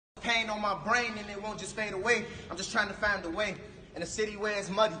stain on my brain and it won't just fade away. I'm just trying to find a way in a city where it's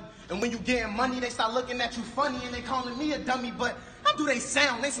muddy. And when you getting money, they start looking at you funny and they calling me a dummy. But how do they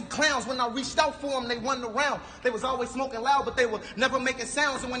sound? They some clowns. When I reached out for them, they wasn't around. They was always smoking loud, but they were never making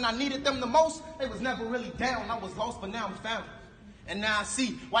sounds. And when I needed them the most, they was never really down. I was lost, but now I'm found. And now I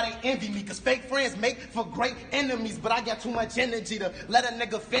see why they envy me, cause fake friends make for great enemies. But I got too much energy to let a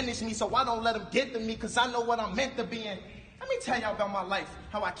nigga finish me, so I don't let him get to me, cause I know what I'm meant to be in. Let me tell y'all about my life,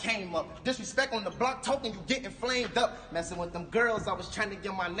 how I came up. Disrespect on the block, talking, you getting flamed up. Messing with them girls, I was trying to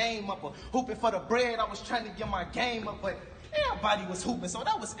get my name up. Or hooping for the bread, I was trying to get my game up. But everybody was hooping, so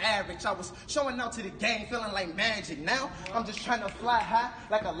that was average. I was showing out to the game, feeling like magic. Now, I'm just trying to fly high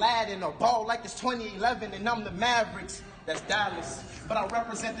like a lad in a ball like it's 2011 and I'm the Mavericks. That's Dallas, but I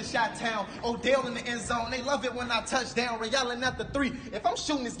represent the Chi-Town. Odell in the end zone, they love it when I touch down. Rell at the 3. If I'm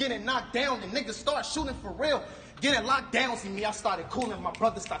shooting, it's getting knocked down. And niggas start shooting for real. Getting locked down, see me, I started cooling. My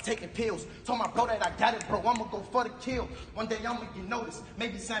brother started taking pills. Told my bro that I got it, bro, I'ma go for the kill. One day I'ma get noticed,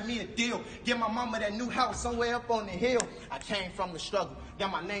 maybe sign me a deal. Get my mama that new house somewhere up on the hill. I came from the struggle,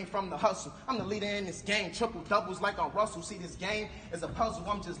 got my name from the hustle. I'm the leader in this game, triple doubles like on Russell. See, this game is a puzzle,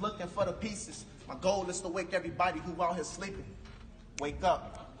 I'm just looking for the pieces. My goal is to wake everybody who out here sleeping. Wake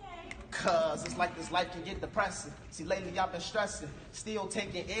up. Cause it's like this life can get depressing. See, lately I've been stressing, still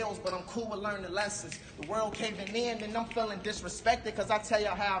taking L's, but I'm cool with learning lessons. The world caving in and I'm feeling disrespected, cause I tell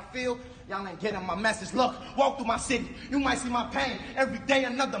y'all how I feel, y'all ain't getting my message. Look, walk through my city, you might see my pain. Every day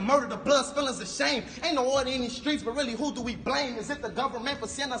another murder, the blood spilling's a shame. Ain't no order in these streets, but really who do we blame? Is it the government for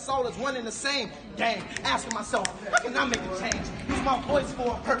seeing us all as one and the same? Dang, asking myself, how can I make a change? Use my voice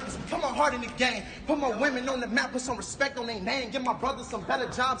for a purpose, put my heart in the game. Put my women on the map, put some respect on their name. Give my brothers some better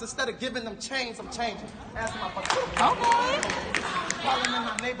jobs instead of giving them chains. I'm changing. Ask my brother. Okay. Calling in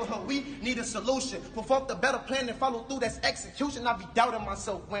my neighborhood, we need a solution. Perform the better plan and follow through, that's execution. I be doubting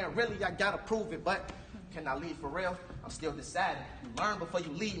myself when really I gotta prove it. But can I lead for real? I'm still deciding. You learn before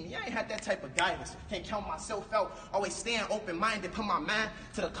you lead me. I ain't had that type of guidance. Can't count myself out. Always staying open-minded. Put my mind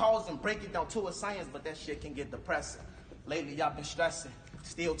to the cause and break it down to a science. But that shit can get depressing. Lately I've been stressing.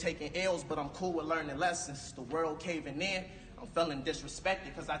 Still taking L's, but I'm cool with learning lessons. The world caving in. I'm feeling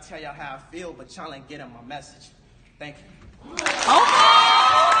disrespected because I tell y'all how I feel, but y'all ain't getting my message. Thank you. Okay.